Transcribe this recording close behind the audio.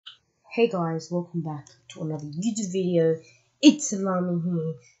Hey guys, welcome back to another YouTube video. It's Salim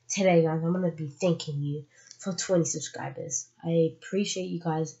here. Today guys, I'm going to be thanking you for 20 subscribers. I appreciate you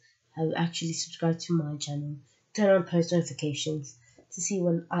guys have actually subscribed to my channel. Turn on post notifications to see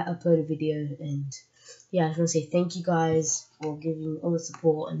when I upload a video. And yeah, I just want to say thank you guys for giving all the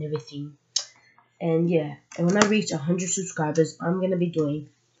support and everything. And yeah, and when I reach 100 subscribers, I'm going to be doing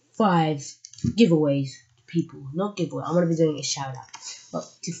 5 giveaways to people. Not giveaway, I'm going to be doing a shout out. But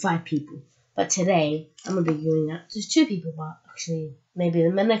to 5 people. But today, I'm going to be giving out to 2 people. But actually, maybe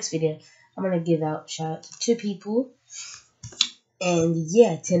in my next video, I'm going to give out shout out to 2 people. And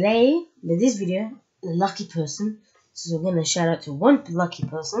yeah, today, in this video, the lucky person. So we're going to shout out to one lucky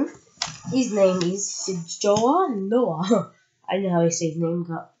person. His name is Salim-Samuel. I don't know how he says his name,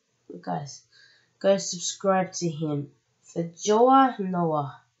 but guys, go subscribe to him.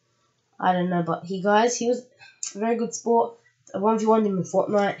 Salim-Samuel. I don't know, but he was a very good sport. I 1v1'd him in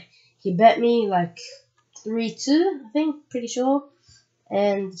Fortnite. He bet me like 3-2, I think, pretty sure.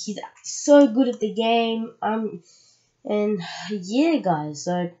 And he's so good at the game. And yeah, guys,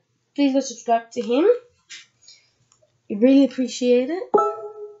 so please go subscribe to him. I really appreciate it.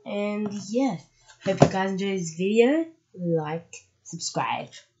 And yeah, hope you guys enjoyed this video. Like,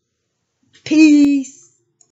 subscribe. Peace.